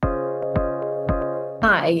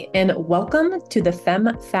Hi, and welcome to the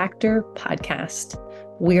Femme Factor podcast.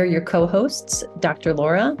 We're your co-hosts, Dr.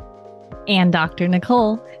 Laura and Dr.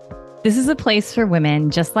 Nicole. This is a place for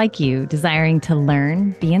women just like you, desiring to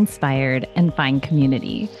learn, be inspired, and find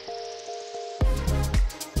community.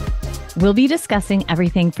 We'll be discussing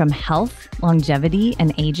everything from health, longevity,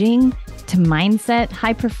 and aging, to mindset,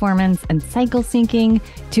 high performance, and cycle syncing,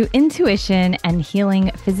 to intuition and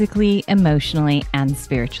healing physically, emotionally, and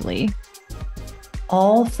spiritually.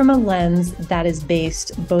 All from a lens that is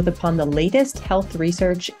based both upon the latest health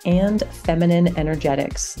research and feminine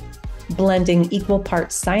energetics. Blending equal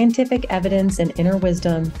parts scientific evidence and inner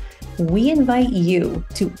wisdom, we invite you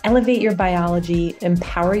to elevate your biology,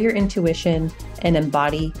 empower your intuition, and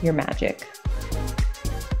embody your magic.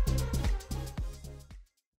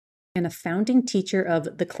 And a founding teacher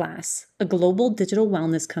of The Class, a global digital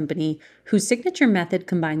wellness company whose signature method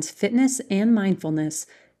combines fitness and mindfulness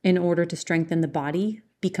in order to strengthen the body,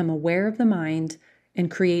 become aware of the mind, and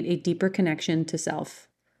create a deeper connection to self.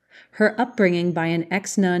 Her upbringing by an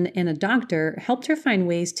ex-nun and a doctor helped her find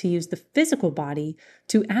ways to use the physical body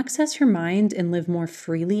to access her mind and live more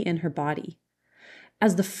freely in her body.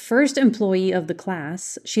 As the first employee of The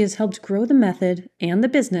Class, she has helped grow the method and the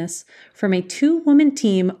business from a 2-woman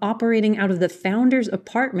team operating out of the founder's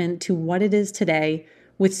apartment to what it is today,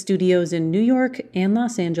 with studios in New York and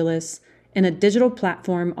Los Angeles, and a digital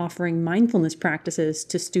platform offering mindfulness practices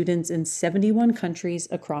to students in 71 countries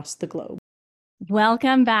across the globe.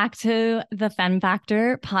 Welcome back to the Femme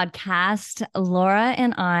Factor podcast. Laura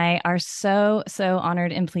and I are so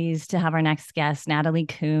honored and pleased to have our next guest, Natalie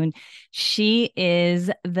Kuhn. She is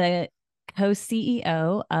the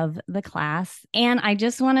co-CEO of The Class. And I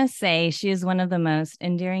just want to say she is one of the most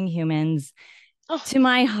endearing humans to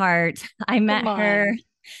my heart. I met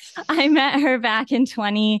her back in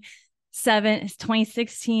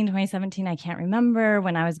 2016, 2017, I can't remember,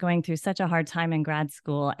 when I was going through such a hard time in grad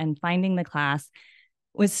school, and finding The Class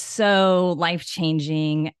was so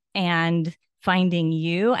life-changing. And finding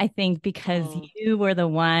you, I think, because you were the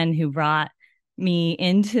one who brought me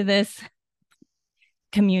into this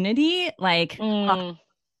community.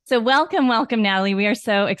 So welcome, Natalie. We are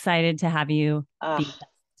so excited to have you be with us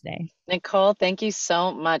today. Nicole, thank you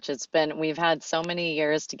so much. We've had so many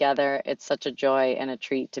years together. It's such a joy and a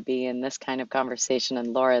treat to be in this kind of conversation.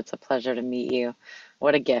 And Laura, it's a pleasure to meet you.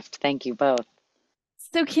 What a gift. Thank you both.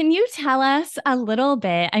 So can you tell us a little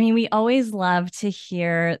bit? I mean, we always love to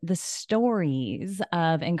hear the stories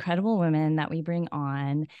of incredible women that we bring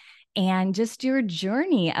on, and just your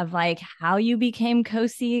journey of how you became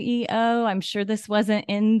co-CEO. I'm sure this wasn't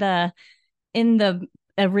in the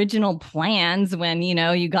original plans when you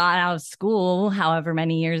got out of school however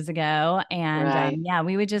many years ago. And right.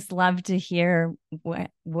 We would just love to hear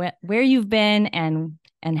where you've been and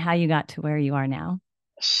how you got to where you are now.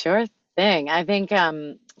 Sure thing. I think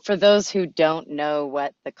for those who don't know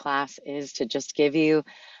what The Class is, to just give you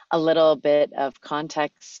a little bit of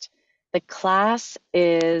context, The Class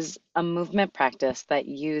is a movement practice that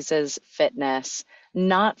uses fitness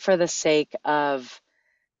not for the sake of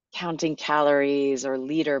counting calories or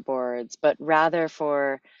leaderboards, but rather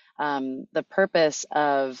for the purpose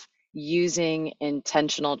of using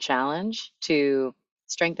intentional challenge to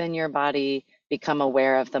strengthen your body, become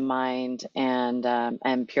aware of the mind, and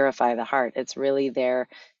purify the heart. It's really there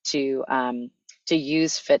to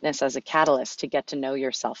use fitness as a catalyst to get to know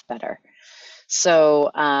yourself better.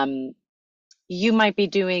 So you might be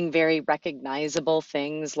doing very recognizable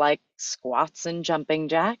things like squats and jumping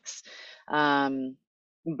jacks.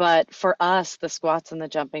 But for us, the squats and the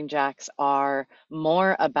jumping jacks are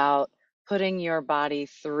more about putting your body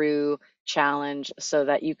through challenge so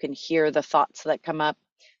that you can hear the thoughts that come up,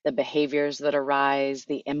 the behaviors that arise,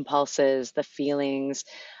 the impulses, the feelings.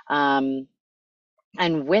 And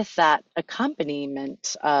with that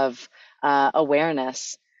accompaniment of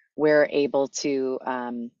awareness, we're able to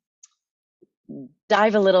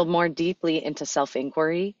dive a little more deeply into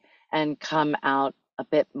self-inquiry and come out a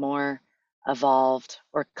bit more evolved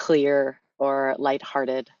or clear or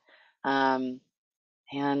lighthearted. And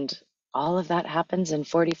all of that happens in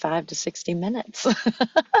 45 to 60 minutes.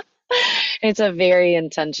 It's a very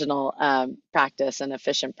intentional practice, an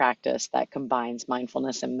efficient practice that combines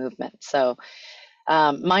mindfulness and movement. So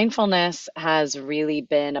mindfulness has really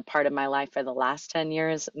been a part of my life for the last 10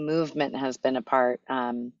 years. Movement has been a part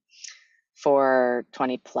for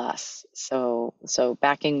 20 plus. So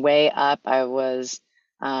backing way up, I was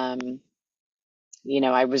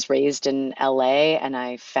I was raised in LA, and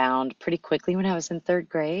I found pretty quickly when I was in 3rd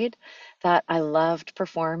grade that I loved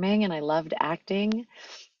performing and I loved acting.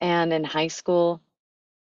 And in high school,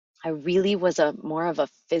 I really was a more of a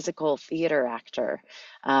physical theater actor,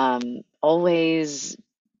 always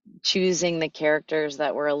choosing the characters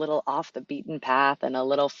that were a little off the beaten path and a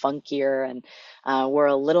little funkier and were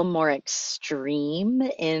a little more extreme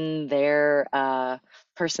in their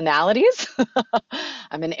personalities.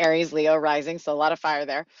 I'm an Aries Leo rising, so a lot of fire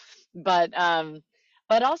there. But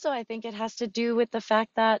also I think it has to do with the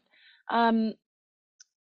fact that um,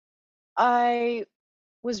 I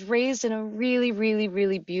was raised in a really, really,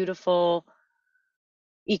 really beautiful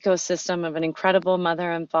ecosystem of an incredible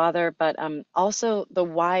mother and father, but also the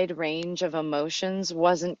wide range of emotions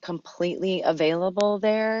wasn't completely available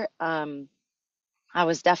there. I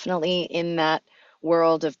was definitely in that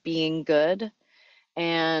world of being good,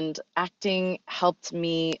 and acting helped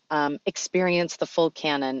me experience the full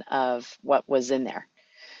canon of what was in there.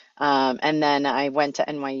 And then I went to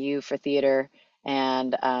NYU for theater,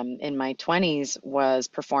 and in my 20s was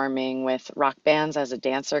performing with rock bands as a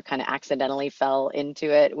dancer, kind of accidentally fell into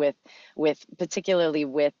it with particularly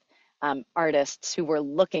with artists who were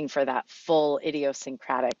looking for that full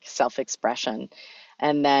idiosyncratic self-expression,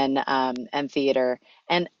 and then and theater.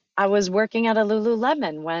 And I was working at a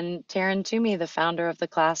Lululemon when Taryn Toomey, the founder of the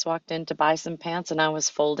class, walked in to buy some pants, and I was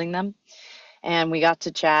folding them. And we got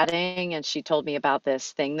to chatting, and she told me about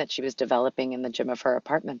this thing that she was developing in the gym of her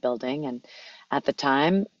apartment building. And at the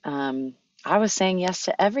time, I was saying yes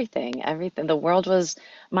to everything, everything. The world was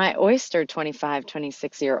my oyster, 25,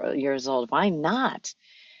 26 years old. Why not?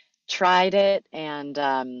 Tried it,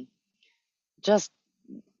 and just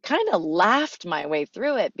kind of laughed my way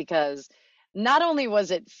through it, because not only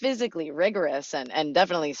was it physically rigorous and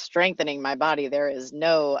definitely strengthening my body, there's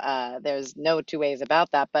no two ways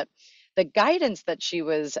about that, but the guidance that she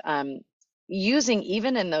was using,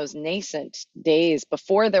 even in those nascent days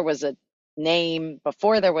before there was a name,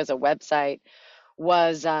 before there was a website,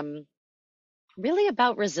 was really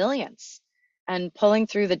about resilience and pulling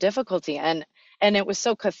through the difficulty. And it was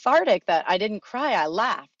so cathartic that I didn't cry, I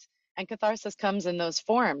laughed. And catharsis comes in those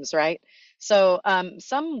forms, right? So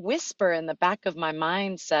some whisper in the back of my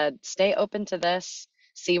mind said, stay open to this,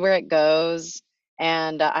 see where it goes.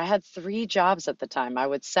 And I had 3 jobs at the time. I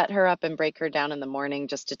would set her up and break her down in the morning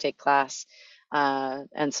just to take class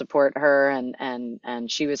and support her,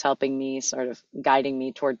 and she was helping me, sort of guiding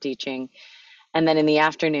me toward teaching. And then in the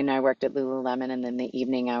afternoon, I worked at Lululemon, and then the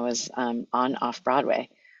evening, I was on off Broadway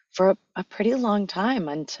for a pretty long time,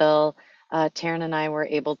 until Taryn and I were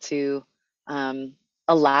able to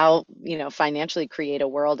allow, financially create a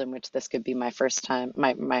world in which this could be my first time,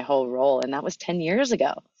 my whole role, and that was 10 years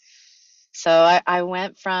ago. So I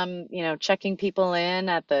went from, checking people in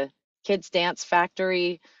at the kids' dance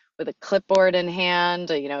factory with a clipboard in hand,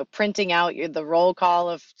 printing out the roll call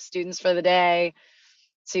of students for the day,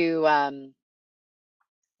 to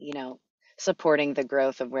you know, supporting the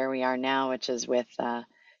growth of where we are now, which is with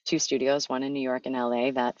 2 studios, one in New York and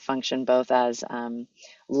LA, that function both as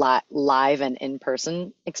live and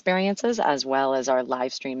in-person experiences, as well as our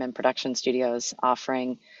live stream and production studios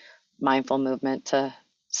offering mindful movement to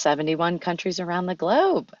 71 countries around the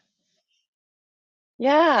globe.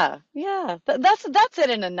 Yeah, yeah. That's it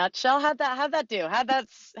in a nutshell. How'd that do? How'd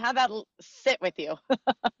that sit with you?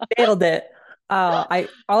 Nailed it.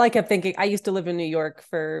 I kept thinking, I used to live in New York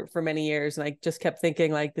for many years, and I just kept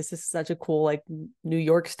thinking, like, this is such a cool, like, New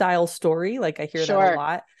York style story. Like, I hear that a Sure.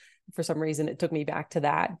 lot. For some reason it took me back to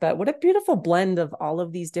that. But what a beautiful blend of all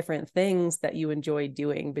of these different things that you enjoy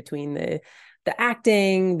doing, between the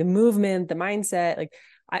acting, the movement, the mindset. Like,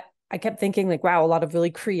 I kept thinking, like, wow, a lot of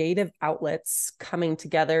really creative outlets coming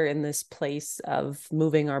together in this place of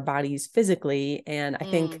moving our bodies physically. And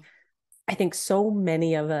Mm, I think so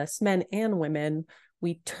many of us, men and women,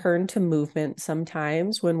 we turn to movement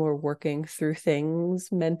sometimes when we're working through things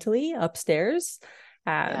mentally upstairs.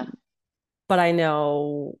 yeah. Um, but I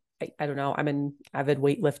know, I don't know, I'm an avid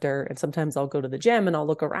weightlifter, and sometimes I'll go to the gym and I'll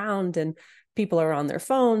look around and people are on their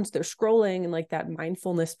phones, they're scrolling, and like that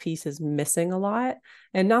mindfulness piece is missing a lot.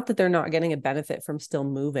 And not that they're not getting a benefit from still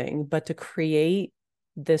moving, but to create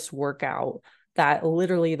this workout that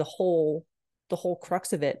literally the whole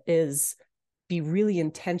crux of it is be really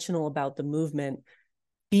intentional about the movement,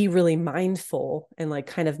 be really mindful, and like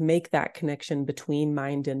kind of make that connection between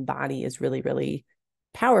mind and body is really, really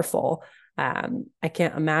powerful. I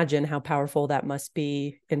can't imagine how powerful that must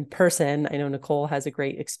be in person. I know Nicole has a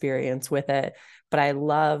great experience with it, but I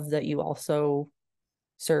love that you also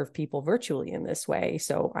serve people virtually in this way.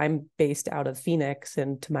 So I'm based out of Phoenix,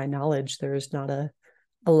 and to my knowledge, there's not a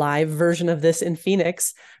live version of this in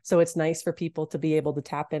Phoenix. So it's nice for people to be able to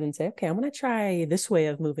tap in and say, okay, I'm going to try this way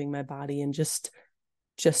of moving my body and just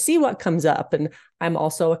see what comes up. And I'm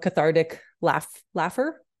also a cathartic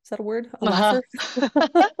laugher. Is that a word? A Uh-huh.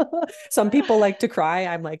 laugher? Some people like to cry.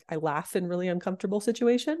 I'm like, I laugh in really uncomfortable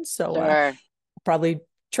situations. So Sure. probably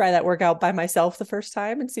try that workout by myself the first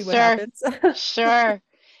time and see what Sure. happens. Sure.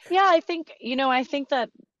 Yeah, I think, I think that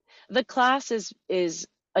the class is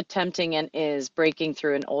attempting and is breaking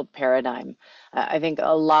through an old paradigm. I think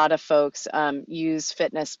a lot of folks use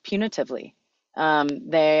fitness punitively.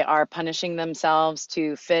 They are punishing themselves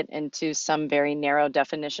to fit into some very narrow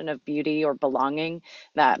definition of beauty or belonging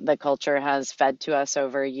that the culture has fed to us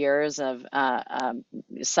over years of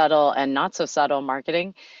subtle and not so subtle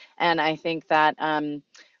marketing. And I think that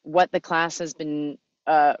what the class has been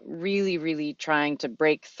really, really trying to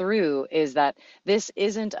break through is that this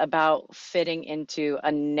isn't about fitting into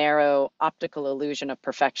a narrow optical illusion of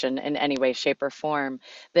perfection in any way, shape, or form.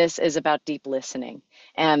 This is about deep listening,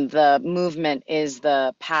 and the movement is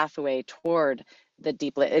the pathway toward the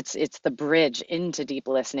it's the bridge into deep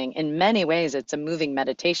listening. In many ways, it's a moving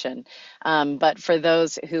meditation. But for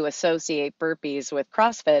those who associate burpees with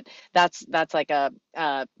CrossFit, that's like a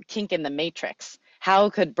kink in the matrix.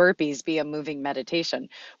 How could burpees be a moving meditation?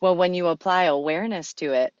 Well, when you apply awareness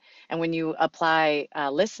to it and when you apply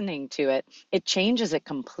listening to it, it changes it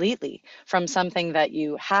completely from something that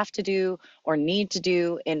you have to do or need to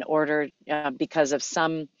do in order because of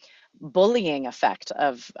some bullying effect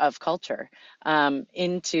of culture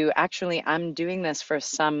into actually, I'm doing this for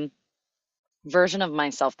some version of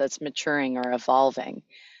myself that's maturing or evolving.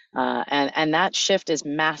 And that shift is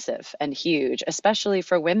massive and huge, especially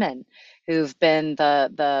for women who've been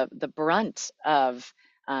the brunt of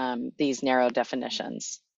these narrow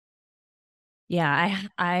definitions. Yeah,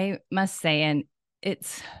 I must say, and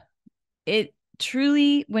it's it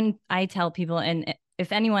truly, when I tell people, and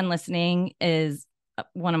if anyone listening is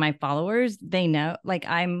one of my followers, they know, like,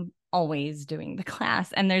 I'm always doing the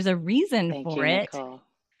class, and there's a reason Thank for you, it. Nicole.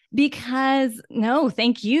 Because no,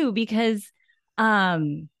 thank you, because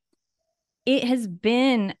um it has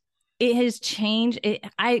been, it has changed it.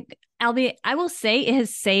 I will say it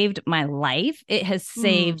has saved my life. It has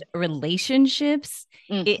saved Mm, relationships.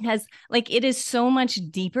 mm. It has, like, it is so much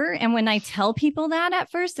deeper. And when I tell people that at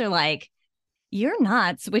first, they're like, you're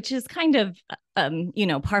nuts, which is kind of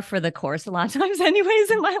par for the course a lot of times anyways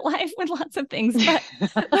in my life with lots of things. But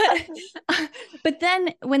but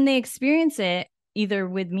then when they experience it either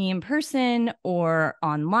with me in person or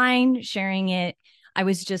online sharing it. I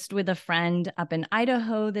was just with a friend up in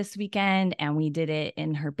Idaho this weekend and we did it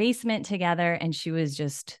in her basement together and she was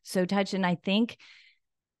just so touched. And I think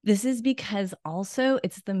this is because also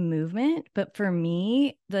it's the movement, but for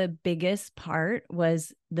me, the biggest part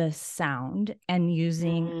was the sound and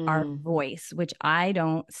using our Mm, voice, which I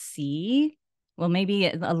don't see. Well, maybe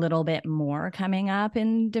a little bit more coming up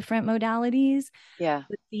in different modalities, yeah,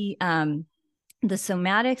 but the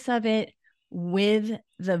somatics of it with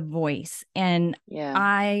the voice. And yeah.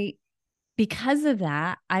 I, because of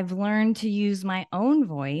that, I've learned to use my own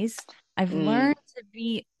voice. I've Mm, learned to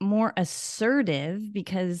be more assertive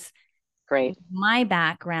because great. my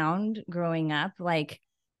background growing up, like,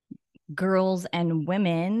 girls and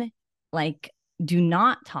women, like, do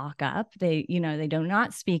not talk up. They do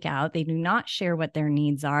not speak out. They do not share what their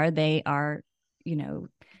needs are. They are, you know,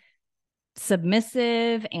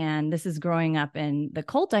 submissive. And this is growing up in the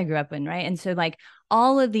cult I grew up in, right? And so, like,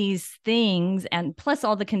 all of these things, and plus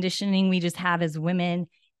all the conditioning we just have as women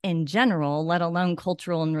in general, let alone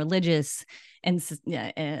cultural and religious and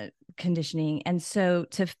conditioning. And so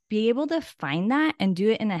to be able to find that and do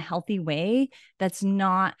it in a healthy way, that's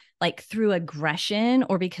not like through aggression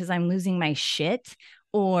or because I'm losing my shit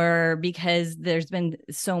or because there's been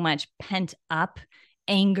so much pent up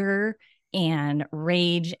anger and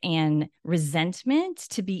rage and resentment,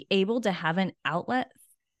 to be able to have an outlet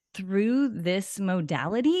through this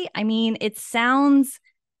modality. I mean, it sounds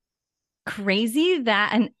crazy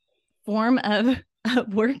that an form of a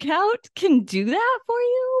workout can do that for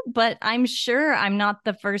you, but I'm sure I'm not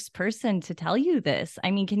the first person to tell you this.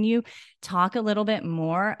 I mean, can you talk a little bit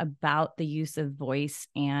more about the use of voice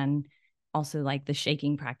and also like the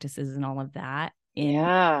shaking practices and all of that in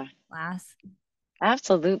Yeah. class?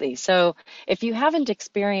 Absolutely. So if you haven't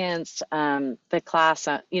experienced the class,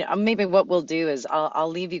 maybe what we'll do is I'll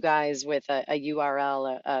leave you guys with a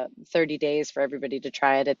URL, 30 days for everybody to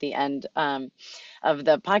try it at the end of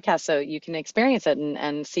the podcast, so you can experience it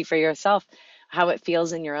and see for yourself how it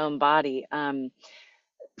feels in your own body.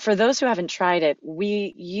 For those who haven't tried it,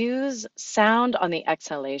 we use sound on the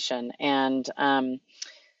exhalation, and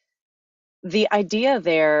the idea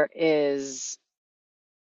there is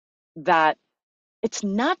that it's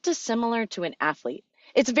not dissimilar to an athlete.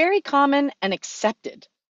 It's very common and accepted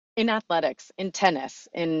in athletics, in tennis,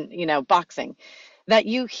 in boxing. that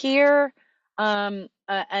you hear an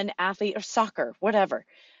athlete or soccer, whatever,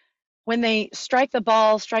 when they strike the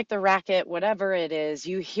ball, strike the racket, whatever it is,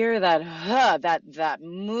 you hear that that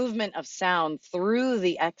movement of sound through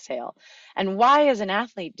the exhale. And why is an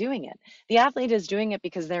athlete doing it? The athlete is doing it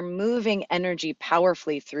because they're moving energy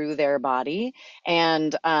powerfully through their body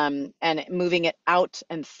and moving it out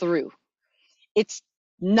and through. It's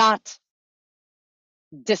not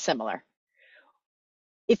dissimilar.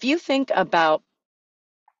 If you think about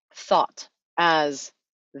thought as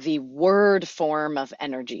the word form of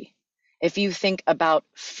energy, if you think about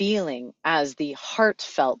feeling as the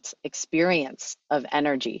heartfelt experience of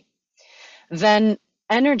energy, then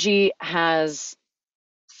energy has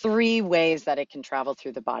three ways that it can travel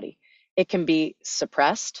through the body. It can be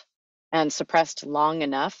suppressed, and suppressed long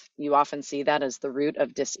enough. You often see that as the root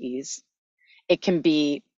of dis-ease. It can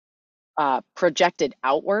be projected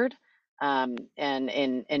outward. And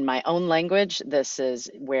in my own language, this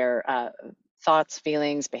is where thoughts,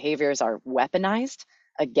 feelings, behaviors are weaponized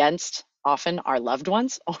against often our loved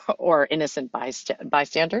ones or innocent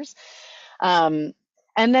bystanders. And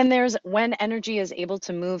then there's when energy is able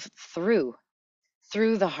to move through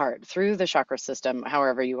the heart, through the chakra system,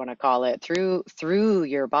 however you want to call it, through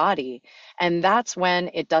your body. And that's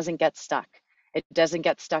when it doesn't get stuck. It doesn't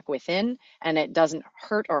get stuck within, and it doesn't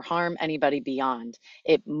hurt or harm anybody beyond.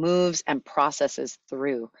 It moves and processes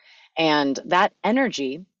through. And that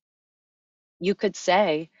energy, you could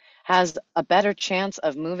say, has a better chance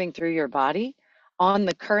of moving through your body on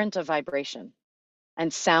the current of vibration.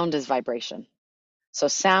 And sound is vibration. So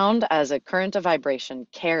sound as a current of vibration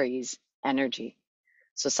carries energy.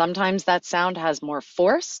 So sometimes that sound has more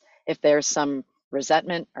force if there's some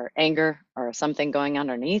resentment or anger or something going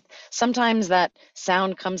underneath. Sometimes that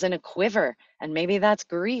sound comes in a quiver, and maybe that's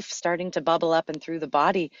grief starting to bubble up and through the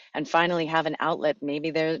body and finally have an outlet. Maybe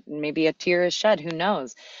a tear is shed, who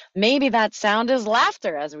knows? Maybe that sound is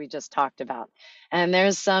laughter, as we just talked about. And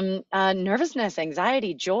there's some nervousness,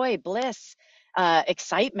 anxiety, joy, bliss,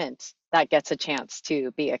 excitement that gets a chance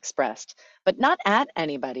to be expressed, but not at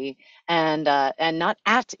anybody and not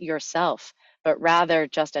at yourself, but rather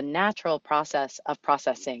just a natural process of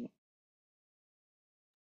processing.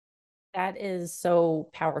 That is so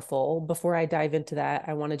powerful. Before I dive into that,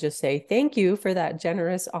 I want to just say thank you for that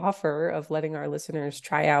generous offer of letting our listeners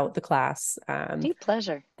try out the class. Deep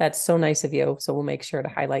pleasure. That's so nice of you. So we'll make sure to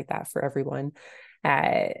highlight that for everyone.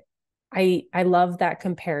 I love that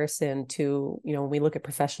comparison to, when we look at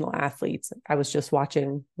professional athletes. I was just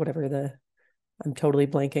watching I'm totally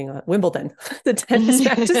blanking on Wimbledon, the tennis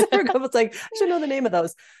matches. It's like, I should know the name of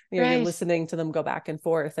those. Right. You're listening to them go back and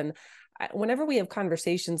forth. And whenever we have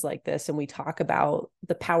conversations like this and we talk about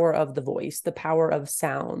the power of the voice, the power of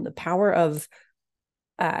sound, the power of,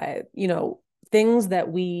 things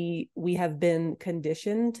that we have been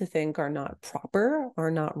conditioned to think are not proper, are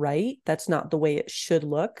not right. That's not the way it should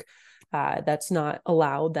look. That's not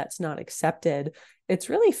allowed. That's not accepted. It's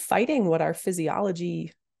really fighting what our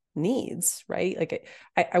physiology needs, right? Like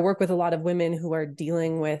I work with a lot of women who are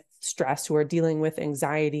dealing with stress, who are dealing with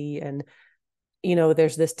anxiety. And,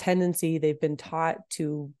 there's this tendency they've been taught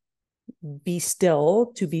to be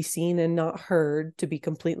still, to be seen and not heard, to be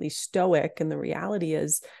completely stoic. And the reality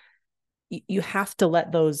is you have to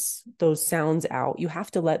let those sounds out. You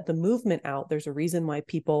have to let the movement out. There's a reason why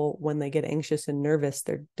people, when they get anxious and nervous,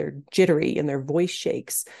 they're jittery and their voice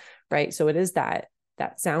shakes, right? So it is that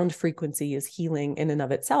sound frequency is healing in and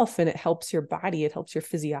of itself, and it helps your body, it helps your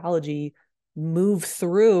physiology move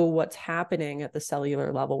through what's happening at the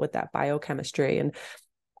cellular level with that biochemistry. And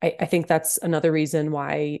I think that's another reason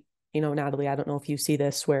why, Natalie, I don't know if you see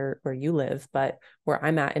this where you live, but where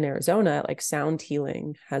I'm at in Arizona, like sound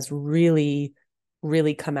healing has really,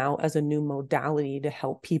 really come out as a new modality to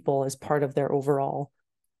help people as part of their overall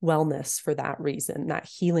wellness for that reason, that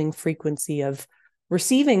healing frequency of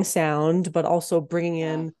receiving sound, but also bringing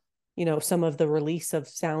in, some of the release of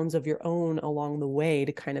sounds of your own along the way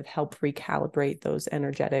to kind of help recalibrate those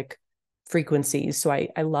energetic frequencies. So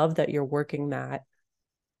I love that you're working that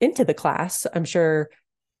into the class. I'm sure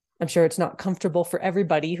it's not comfortable for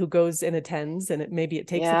everybody who goes and attends, and maybe it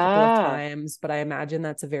takes a couple of times, but I imagine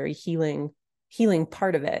that's a very healing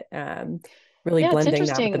part of it. Really blending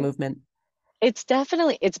that with the movement. It's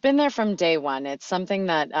been there from day one. It's something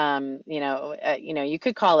that, you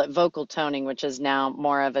could call it vocal toning, which is now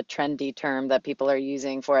more of a trendy term that people are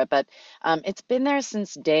using for it. But it's been there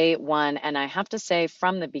since day one. And I have to say,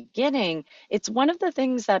 from the beginning, it's one of the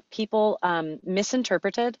things that people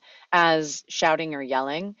misinterpreted as shouting or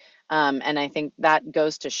yelling. And I think that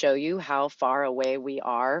goes to show you how far away we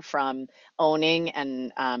are from owning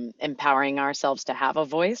and empowering ourselves to have a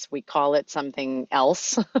voice. We call it something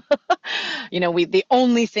else. The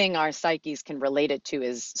only thing our psyches can relate it to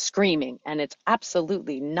is screaming, and it's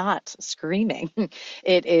absolutely not screaming.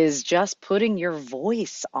 It is just putting your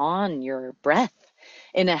voice on your breath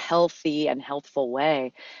in a healthy and healthful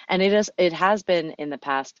way. And it has been in the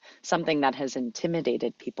past something that has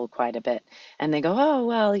intimidated people quite a bit. And they go, oh,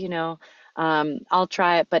 well, I'll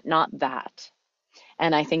try it, but not that.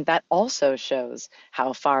 And I think that also shows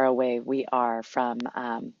how far away we are from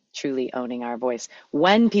truly owning our voice.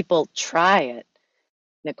 When people try it,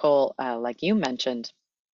 Nicole, like you mentioned,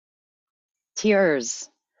 tears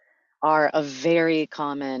are a very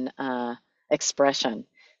common expression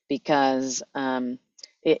because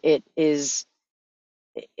it is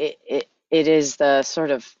it is the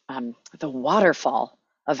sort of the waterfall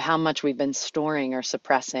of how much we've been storing or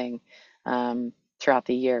suppressing throughout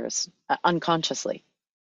the years unconsciously.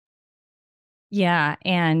 Yeah.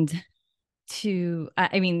 And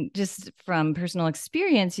I mean, just from personal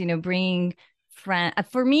experience, bringing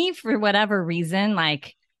for me, for whatever reason,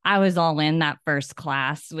 like I was all in that first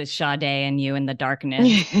class with Sade and you in the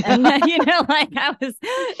darkness. And like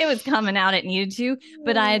it was coming out, it needed to,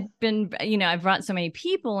 but I had been, I've brought so many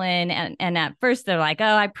people in and at first they're like,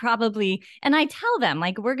 oh, and I tell them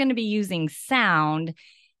like, we're going to be using sound.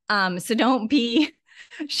 So don't be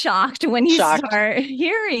shocked when you start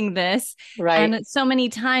hearing this. Right. And so many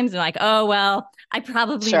times they're like, oh, well, I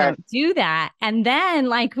probably won't do that. And then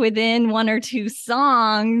like within one or two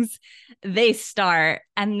songs, they start,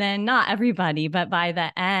 and then not everybody, but by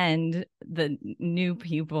the end, the new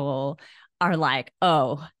people are like,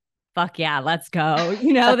 oh, fuck yeah, let's go.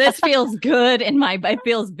 This feels good. And it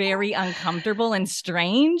feels very uncomfortable and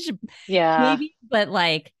strange. Yeah. Maybe, but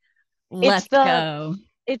like, let's go.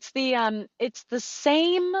 It's the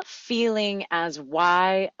same feeling as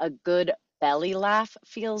why a good belly laugh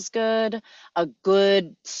feels good, a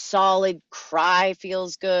good solid cry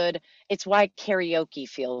feels good. It's why karaoke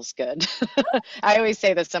feels good. I always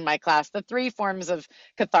say this in my class. The three forms of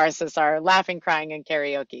catharsis are laughing, crying, and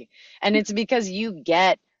karaoke. And it's because you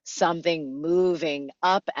get something moving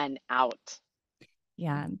up and out.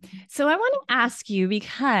 Yeah. So I want to ask you,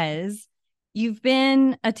 because you've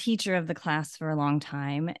been a teacher of the class for a long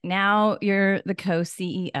time. Now you're the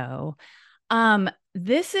co-CEO.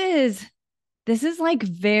 This is like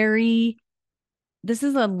this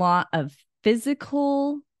is a lot of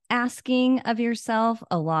physical asking of yourself,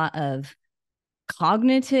 a lot of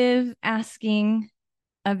cognitive asking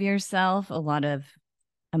of yourself, a lot of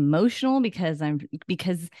emotional,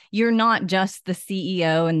 because you're not just the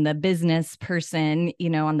CEO and the business person,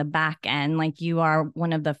 on the back end. Like, you are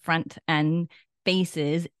one of the front end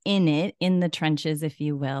faces in the trenches, if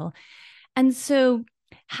you will. And so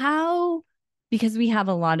because we have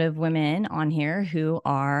a lot of women on here who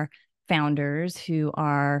are founders, who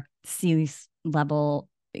are C-level,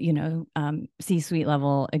 C-suite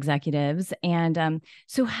level executives. And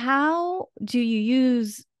so how do you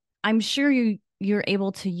use, I'm sure you're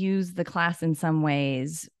able to use the class in some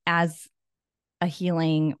ways as a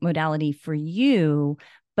healing modality for you,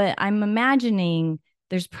 but I'm imagining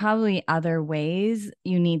there's probably other ways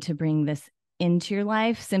you need to bring this into your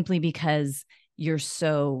life, simply because you're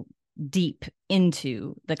so deep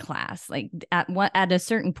into the class. Like at a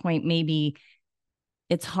certain point, maybe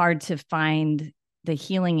it's hard to find the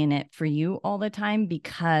healing in it for you all the time,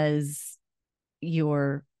 because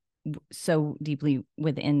you're so deeply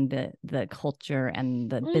within the culture and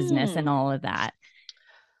the business and all of that.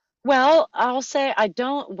 Well, I'll say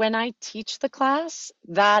when I teach the class,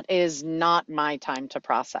 that is not my time to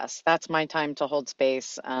process. That's my time to hold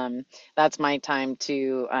space. That's my time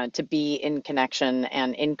to be in connection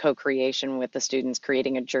and in co-creation with the students,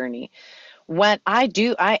 creating a journey. What I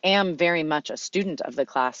do, I am very much a student of the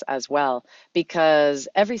class as well, because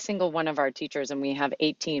every single one of our teachers, and we have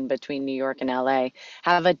 18 between New York and LA,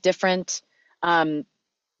 have a different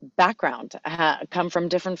background, come from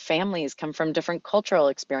different families, come from different cultural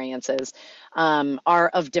experiences, are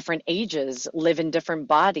of different ages, live in different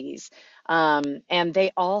bodies, and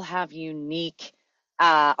they all have unique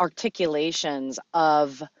articulations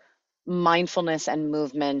of mindfulness and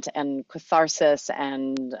movement and catharsis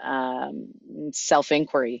and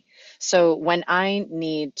self-inquiry. So when I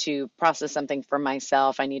need to process something for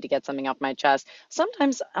myself, I need to get something off my chest.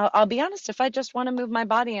 Sometimes I'll be honest, if I just want to move my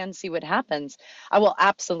body and see what happens, I will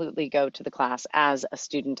absolutely go to the class as a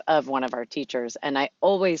student of one of our teachers. And I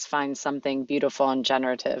always find something beautiful and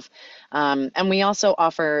generative. And we also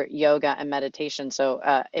offer yoga and meditation.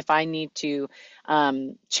 So if I need to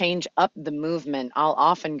change up the movement, I'll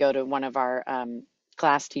often go to one of our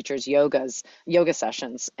class teachers' yoga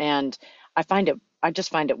sessions, and I just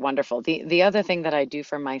find it wonderful. The other thing that I do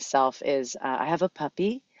for myself is I have a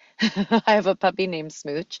puppy. I have a puppy named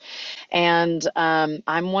Smooch, and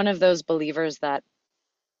I'm one of those believers that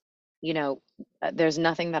you know, there's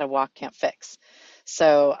nothing that a walk can't fix.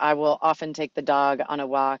 So I will often take the dog on a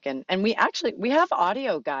walk, and we have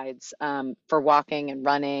audio guides for walking and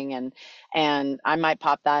running, and I might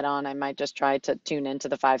pop that on. I might just try to tune into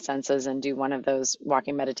the five senses and do one of those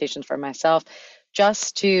walking meditations for myself,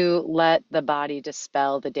 just to let the body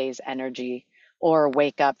dispel the day's energy or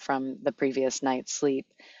wake up from the previous night's sleep.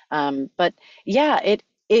 But yeah, it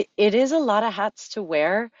is a lot of hats to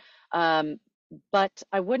wear. Um, but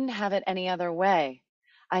I wouldn't have it any other way.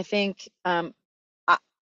 I think I,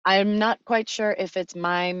 I'm not quite sure if it's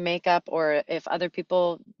my makeup or if other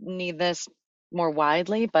people need this more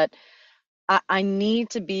widely, but I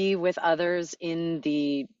need to be with others in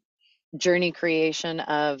the journey creation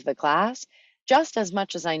of the class just as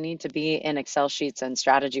much as I need to be in Excel sheets and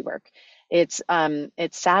strategy work. It's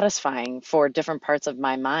satisfying for different parts of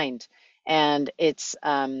my mind, and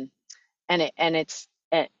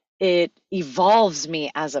it evolves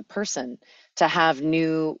me as a person to have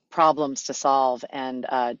new problems to solve and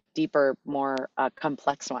deeper, more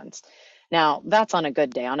complex ones. Now, that's on a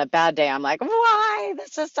good day. On a bad day, I'm like, why?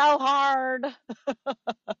 This is so hard.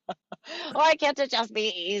 Why can't it just be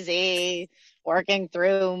easy? Working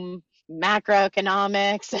through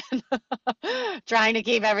macroeconomics and trying to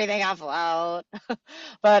keep everything afloat.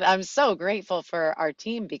 But I'm so grateful for our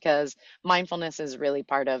team because mindfulness is really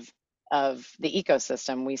part of the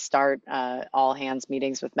ecosystem. We start all hands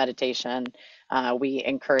meetings with meditation. We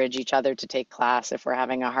encourage each other to take class if we're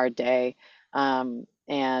having a hard day.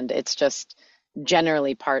 And it's just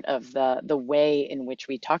generally part of the way in which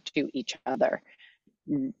we talk to each other,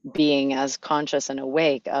 being as conscious and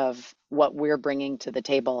awake of what we're bringing to the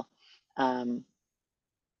table, um,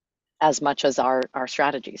 as much as our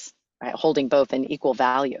strategies, right? Holding both in equal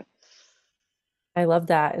value. I love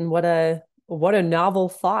that. And what a novel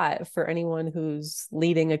thought for anyone who's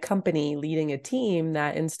leading a company, leading a team,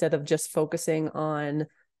 that instead of just focusing on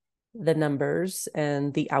the numbers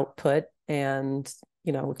and the output and,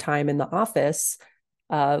 time in the office,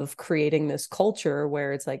 of creating this culture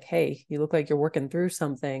where it's like, hey, you look like you're working through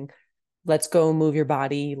something. Let's go move your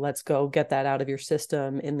body. Let's go get that out of your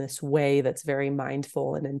system in this way that's very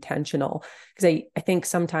mindful and intentional. Because I think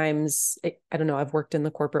sometimes, I don't know, I've worked in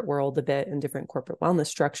the corporate world a bit in different corporate wellness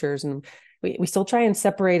structures, and we still try and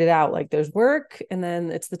separate it out. Like there's work, and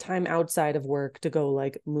then it's the time outside of work to go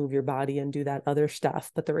like move your body and do that other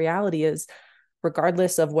stuff. But the reality is,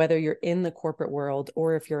 regardless of whether you're in the corporate world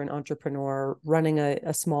or if you're an entrepreneur running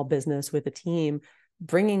a small business with a team,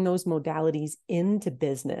 bringing those modalities into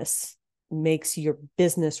business makes your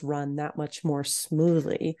business run that much more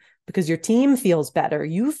smoothly because your team feels better.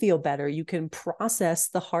 You feel better. You can process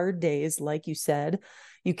the hard days, like you said.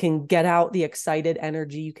 You can get out the excited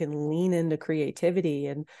energy. You can lean into creativity.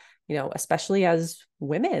 And, especially as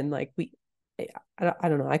women, like I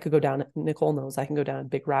don't know. I could go down, Nicole knows I can go down a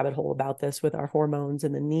big rabbit hole about this with our hormones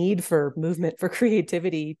and the need for movement, for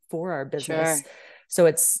creativity for our business. Sure. So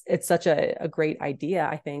it's such a great idea.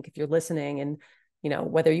 I think if you're listening and,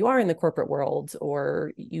 whether you are in the corporate world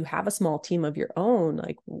or you have a small team of your own,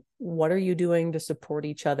 like what are you doing to support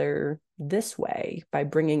each other this way by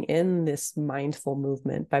bringing in this mindful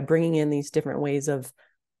movement, by bringing in these different ways of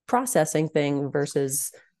processing things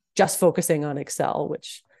versus just focusing on Excel,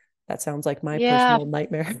 which that sounds like my Yeah. personal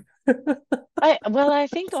nightmare. I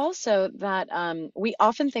think also that we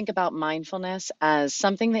often think about mindfulness as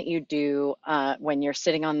something that you do when you're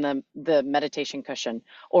sitting on the meditation cushion,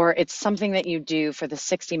 or it's something that you do for the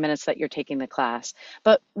 60 minutes that you're taking the class.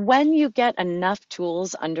 But when you get enough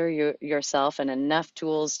tools under yourself and enough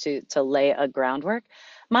tools to lay a groundwork,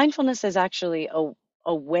 mindfulness is actually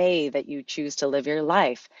a way that you choose to live your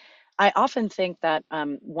life. I often think that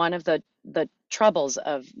one of the troubles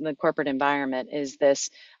of the corporate environment is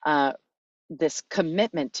this. this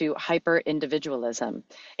commitment to hyper individualism.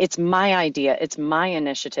 It's my idea, it's my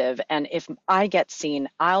initiative, and if I get seen,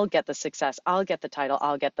 I'll get the success, I'll get the title,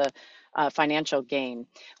 I'll get the financial gain.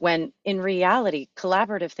 When in reality,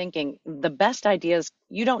 collaborative thinking, the best ideas,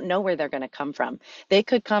 you don't know where they're going to come from. They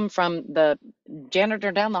could come from the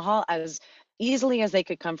janitor down the hall as easily as they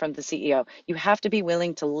could come from the CEO. You have to be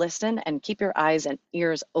willing to listen and keep your eyes and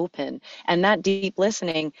ears open. And that deep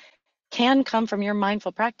listening can come from your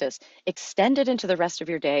mindful practice. Extend it into the rest of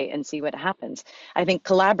your day and see what happens. I think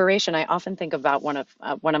collaboration, I often think about one of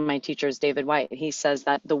my teachers, David White. He says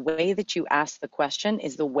that the way that you ask the question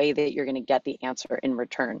is the way that you're going to get the answer in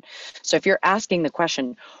return. So if you're asking the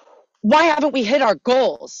question, why haven't we hit our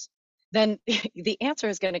goals? Then the answer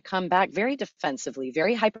is going to come back very defensively,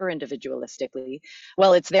 very hyper individualistically.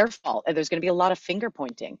 Well, it's their fault. And there's going to be a lot of finger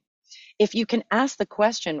pointing. If you can ask the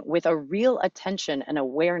question with a real attention and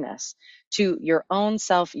awareness to your own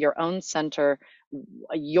self, your own center,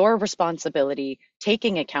 your responsibility,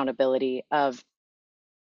 taking accountability of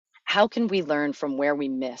how can we learn from where we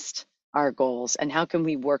missed our goals and how can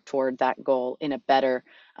we work toward that goal in a better,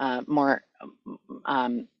 more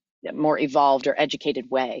evolved or educated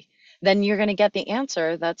way, then you're going to get the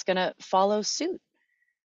answer that's going to follow suit.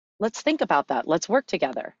 Let's think about that. Let's work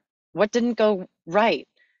together. What didn't go right?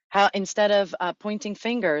 How, instead of pointing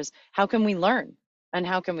fingers, how can we learn and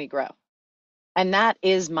how can we grow? And that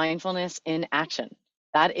is mindfulness in action.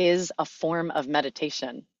 That is a form of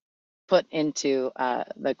meditation put into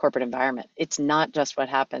the corporate environment. It's not just what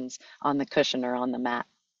happens on the cushion or on the mat.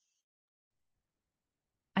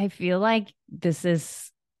 I feel like this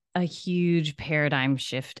is a huge paradigm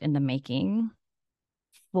shift in the making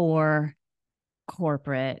for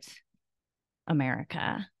corporate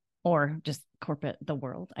America, or just corporate the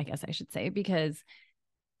world, I guess I should say, because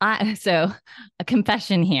so a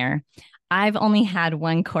confession here. I've only had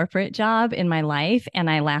one corporate job in my life and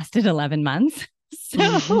I lasted 11 months.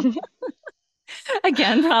 So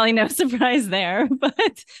again, probably no surprise there,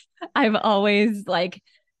 but I've always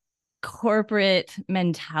corporate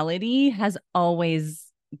mentality has always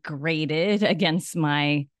grated against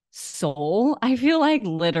my soul. I feel like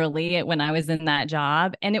literally when I was in that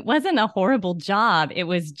job, and it wasn't a horrible job, it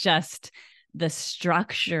was just the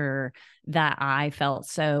structure that I felt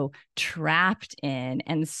so trapped in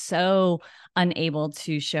and so unable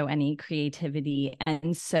to show any creativity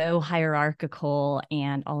and so hierarchical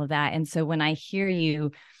and all of that. And so when I hear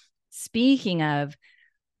you speaking of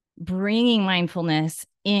bringing mindfulness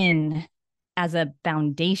in as a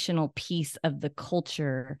foundational piece of the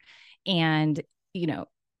culture and,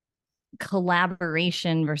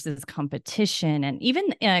 collaboration versus competition, and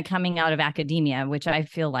even coming out of academia, which I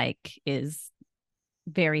feel like is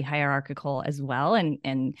very hierarchical as well,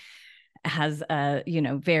 and has a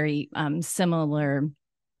very similar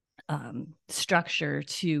structure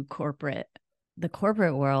to the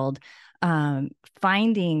corporate world.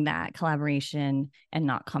 Finding that collaboration and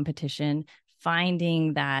not competition,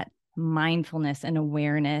 finding that mindfulness and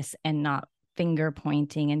awareness and not finger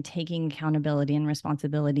pointing, and taking accountability and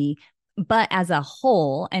responsibility, but as a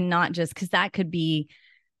whole, and not just because that could be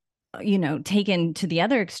taken to the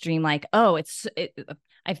other extreme, I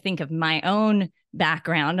think of my own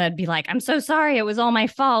background, I'd be like, I'm so sorry, it was all my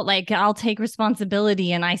fault, I'll take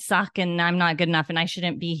responsibility and I suck and I'm not good enough and I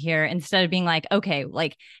shouldn't be here, instead of being like, okay,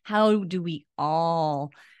 how do we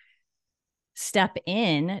all step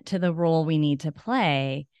in to the role we need to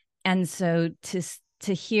play? And so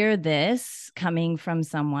to hear this coming from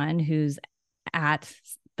someone who's at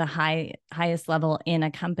the highest level in a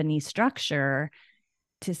company structure,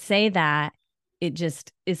 to say that, it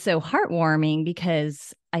just is so heartwarming,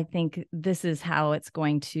 because I think this is how it's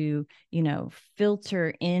going to,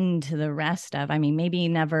 filter into the rest of, maybe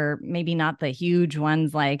not the huge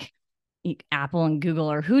ones like Apple and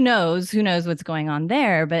Google, or who knows what's going on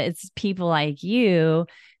there, but it's people like you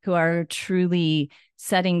who are truly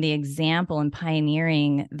setting the example and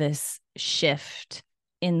pioneering this shift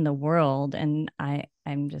in the world. And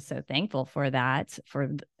I'm just so thankful for that, for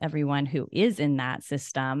everyone who is in that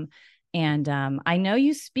system. And I know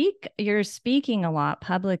you're speaking a lot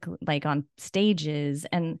public, on stages,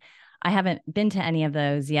 and I haven't been to any of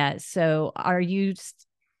those yet. So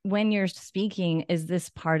when you're speaking, is this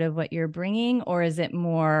part of what you're bringing, or is it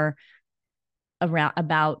more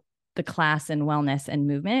about the class and wellness and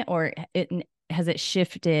movement, or has it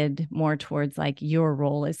shifted more towards your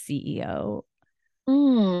role as CEO?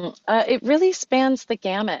 It really spans the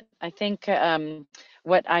gamut. I think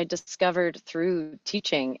what I discovered through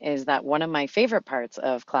teaching is that one of my favorite parts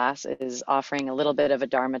of class is offering a little bit of a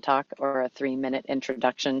Dharma talk or a 3-minute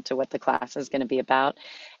introduction to what the class is going to be about.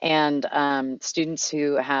 And students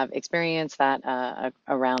who have experienced that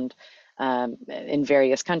around in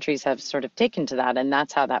various countries have sort of taken to that, and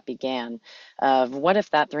that's how that began. Of what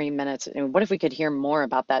if that 3 minutes, and what if we could hear more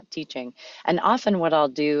about that teaching? And often, what I'll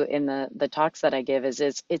do in the talks that I give is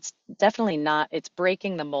it's definitely not, it's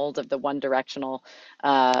breaking the mold of the one directional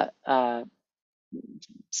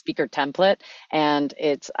speaker template, and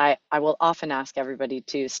I will often ask everybody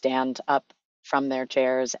to stand up from their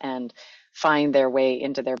chairs and find their way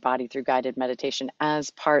into their body through guided meditation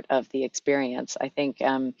as part of the experience. I think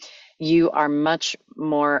you are much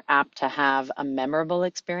more apt to have a memorable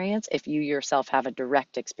experience if you yourself have a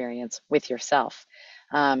direct experience with yourself.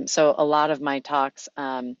 So a lot of my talks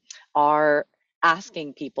are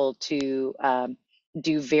asking people to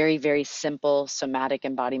do very, very simple somatic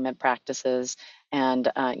embodiment practices. And,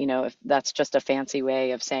 if that's just a fancy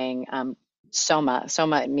way of saying soma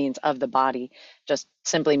means of the body, just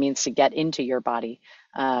simply means to get into your body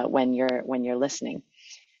when you're listening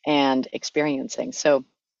and experiencing. So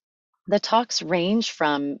the talks range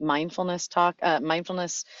from mindfulness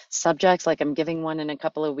subjects, like I'm giving one in a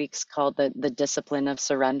couple of weeks called the discipline of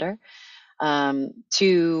surrender,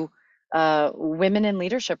 to women in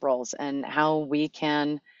leadership roles and how we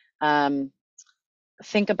can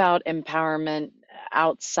think about empowerment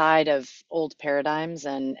outside of old paradigms,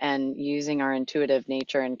 and using our intuitive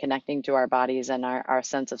nature and connecting to our bodies and our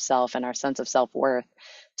sense of self and our sense of self-worth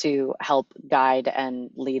to help guide and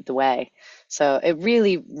lead the way. So it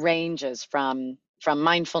really ranges from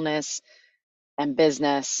mindfulness and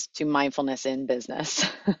business to mindfulness in business.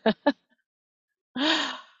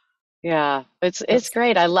 Yeah, it's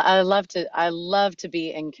great. I love to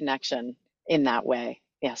be in connection in that way.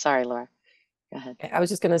 Yeah, sorry, Laura. Go ahead. I was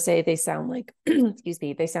just going to say they sound like, excuse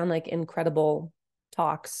me, they sound like incredible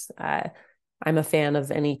talks. I'm a fan of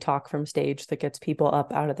any talk from stage that gets people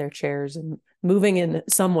up out of their chairs and moving in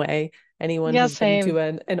some way. Anyone who's been to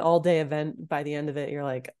an all-day event, by the end of it, you're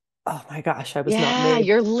like, oh my gosh, I was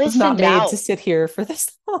not made to sit here for this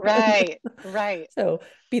long. Right. So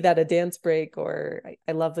be that a dance break, or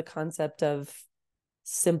I love the concept of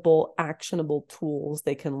simple, actionable tools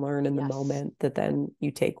they can learn in the moment that then you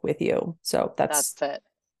take with you. So that's it.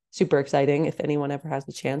 Super exciting. If anyone ever has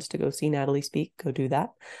the chance to go see Natalie speak, go do that.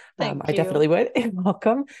 I definitely would.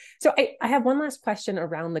 Welcome. So I have one last question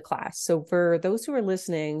around the class. So for those who are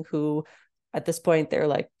listening, who at this point, they're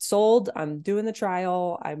like, sold, I'm doing the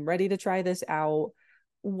trial, I'm ready to try this out.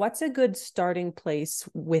 What's a good starting place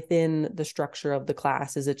within the structure of the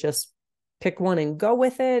class? Is it just pick one and go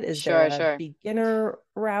with it? Is there a beginner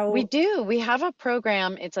route? We do. We have a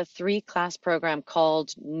program. It's a 3-class program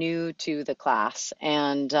called New to the Class.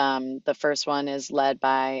 And the first one is led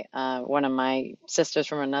by one of my sisters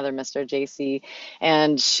from another Mr. JC.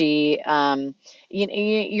 And she,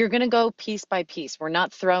 you're going to go piece by piece. We're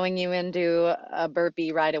not throwing you into a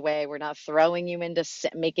burpee right away. We're not throwing you into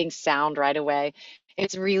making sound right away.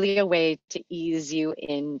 It's really a way to ease you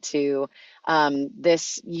into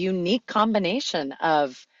this unique combination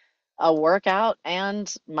of a workout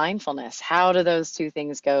and mindfulness. How do those two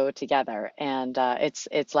things go together? And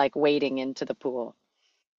it's like wading into the pool.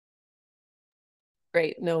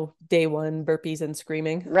 Great. No day one burpees and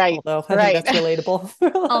screaming. Right. Although I think that's relatable.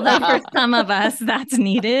 Although for some of us that's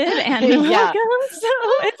needed and welcome. So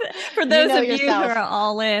for those of you who are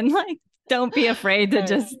all in, like, don't be afraid to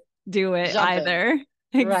just do it either.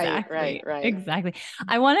 Exactly. Right. Exactly.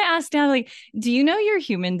 I want to ask Natalie, do you know your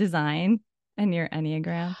human design and your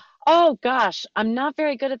Enneagram? Oh gosh, I'm not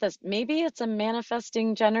very good at this. Maybe it's a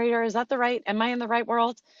manifesting generator. Is that am I in the right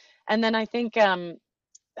world? And then I think,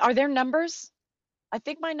 are there numbers? I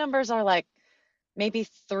think my numbers are like maybe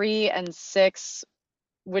 3 and 6,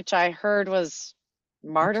 which I heard was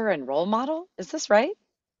martyr and role model. Is this right?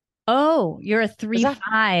 Oh, you're a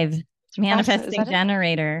 3-5 manifesting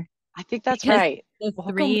generator. I think that's right. The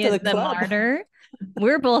 3 is the martyr.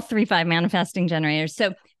 We're both 3-5 manifesting generators.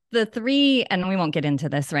 So the 3, and we won't get into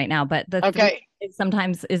this right now, but the 3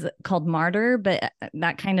 sometimes is called martyr, but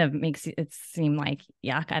that kind of makes it seem like,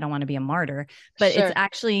 yuck, I don't want to be a martyr. But it's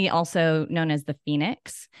actually also known as the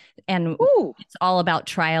Phoenix. And it's all about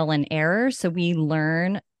trial and error. So we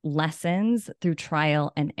learn lessons through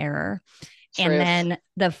trial and error. And then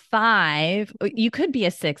the 5, you could be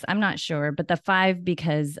a 6, I'm not sure, but the 5,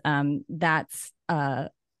 because that's a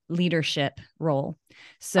leadership role.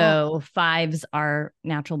 So 5s are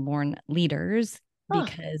natural born leaders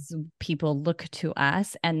because people look to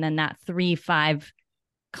us. And then that 3-5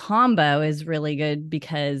 combo is really good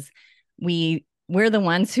because we we're the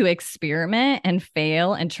ones who experiment and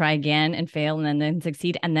fail and try again and fail and then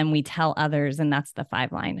succeed. And then we tell others, and that's the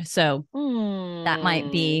 5 line. So that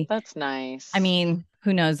might be, that's nice. I mean,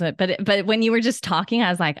 who knows what, but when you were just talking, I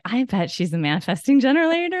was like, I bet she's a manifesting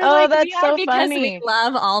generator. Oh, like that's so because funny. we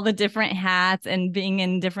love all the different hats and being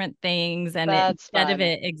in different things. And instead of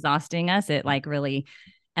it exhausting us, it like really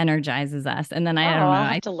energizes us. And then I don't know.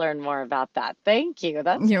 I'll have to learn more about that. Thank you.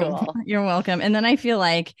 That's cool. You're welcome. And then I feel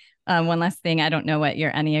like one last thing, I don't know what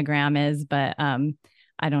your Enneagram is, but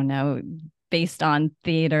I don't know, based on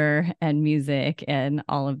theater and music and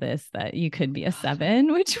all of this, that you could be a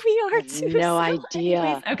 7, which we are too. No idea.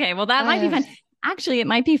 Anyways, okay, well, that might be fun. Actually, it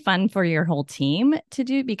might be fun for your whole team to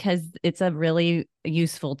do, because it's a really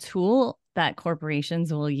useful tool that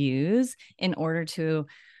corporations will use in order to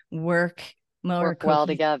work well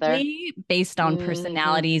together based on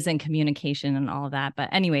personalities and communication and all of that. But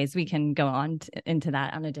anyways, we can go on into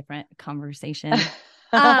that on a different conversation.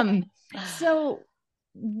 So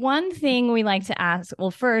one thing we like to ask,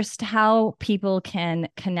 well, first, how people can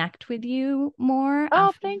connect with you more.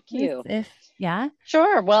 Oh, thank you.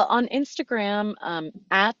 Sure. Well, on Instagram,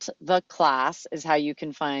 at the class is how you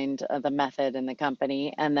can find the method and the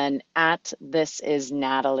company. And then at this is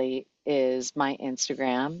Natalie is my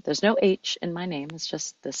Instagram. There's no H in my name. It's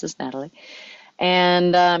just this is Natalie.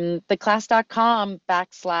 And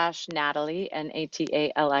theclass.com/Natalie, Natalie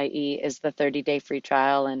is the 30-day free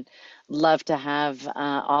trial, and love to have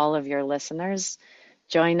all of your listeners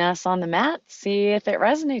join us on the mat, see if it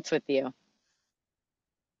resonates with you.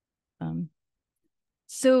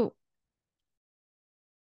 So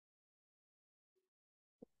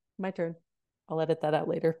my turn. I'll edit that out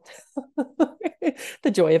later.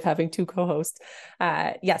 The joy of having 2 co-hosts.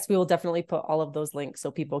 Yes, we will definitely put all of those links so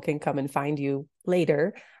people can come and find you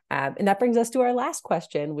later. And that brings us to our last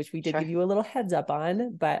question, which we did give you a little heads up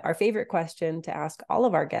on. But our favorite question to ask all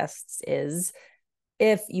of our guests is,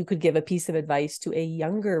 if you could give a piece of advice to a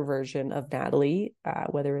younger version of Natalie,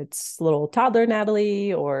 whether it's little toddler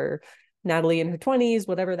Natalie or Natalie in her 20s,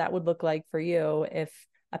 whatever that would look like for you, if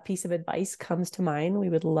a piece of advice comes to mind, we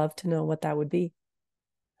would love to know what that would be.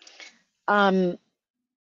 I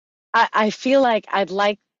feel like I'd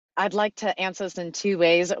like to answer this in 2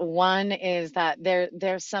 ways. One is that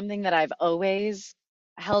there's something that I've always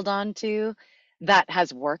held on to that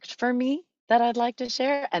has worked for me that I'd like to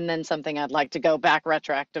share, and then something I'd like to go back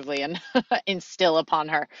retroactively and instill upon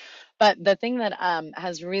her. But the thing that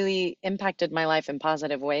has really impacted my life in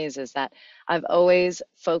positive ways is that I've always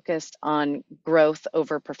focused on growth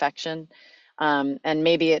over perfection. And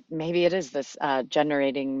maybe it is this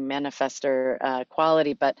generating manifestor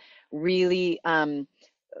quality, but really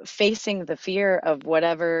facing the fear of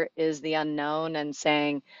whatever is the unknown and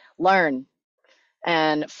saying, learn,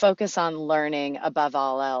 and focus on learning above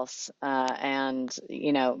all else, and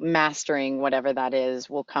mastering whatever that is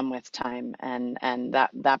will come with time, and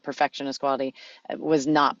that perfectionist quality was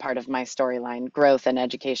not part of my storyline. Growth and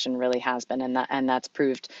education really has been, and that's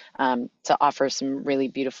proved to offer some really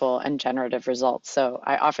beautiful and generative results. So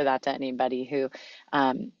I offer that to anybody who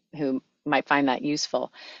might find that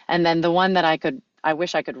useful. And then the one that I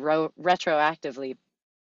wish I could retroactively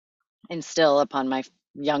instill upon my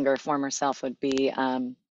younger former self would be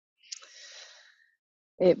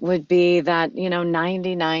it would be that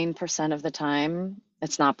 99% of the time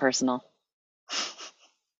it's not personal.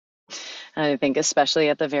 I think especially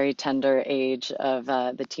at the very tender age of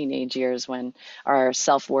the teenage years, when our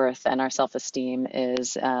self-worth and our self-esteem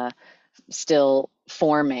is still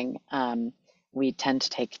forming, we tend to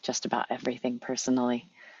take just about everything personally.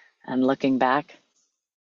 And looking back,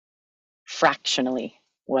 fractionally,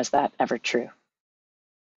 was that ever true?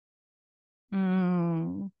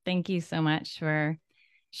 Thank you so much for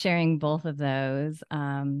sharing both of those.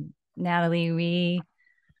 Natalie,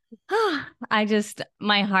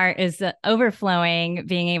 my heart is overflowing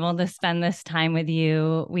being able to spend this time with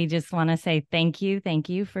you. We just want to say thank you. Thank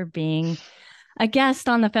you for being a guest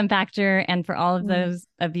on the Femme Factor. And for all of those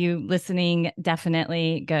of you listening,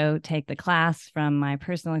 definitely go take the class. From my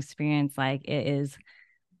personal experience, like, it is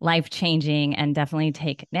life-changing, and definitely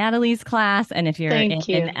take Natalie's class. And if you're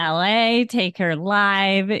in LA, take her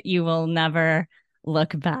live. You will never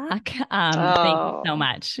look back. Thank you so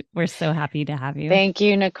much. We're so happy to have you. Thank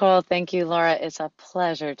you, Nicole. Thank you, Laura. It's a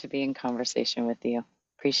pleasure to be in conversation with you.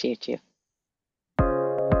 Appreciate you.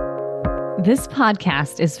 This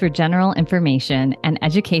podcast is for general information and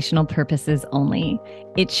educational purposes only.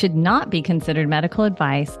 It should not be considered medical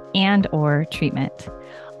advice and/or treatment.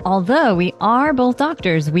 Although we are both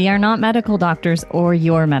doctors, we are not medical doctors or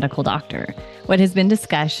your medical doctor. What has been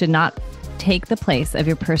discussed should not take the place of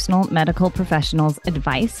your personal medical professional's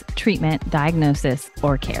advice, treatment, diagnosis,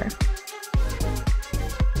 or care.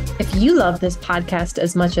 If you love this podcast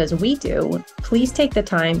as much as we do, please take the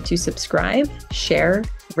time to subscribe, share,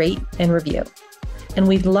 rate, and review. And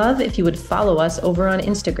we'd love if you would follow us over on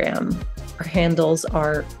Instagram. Our handles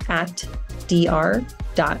are at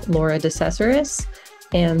dr.laura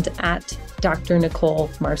and at Dr. Nicole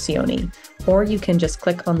Marcioni, or you can just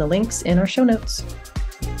click on the links in our show notes.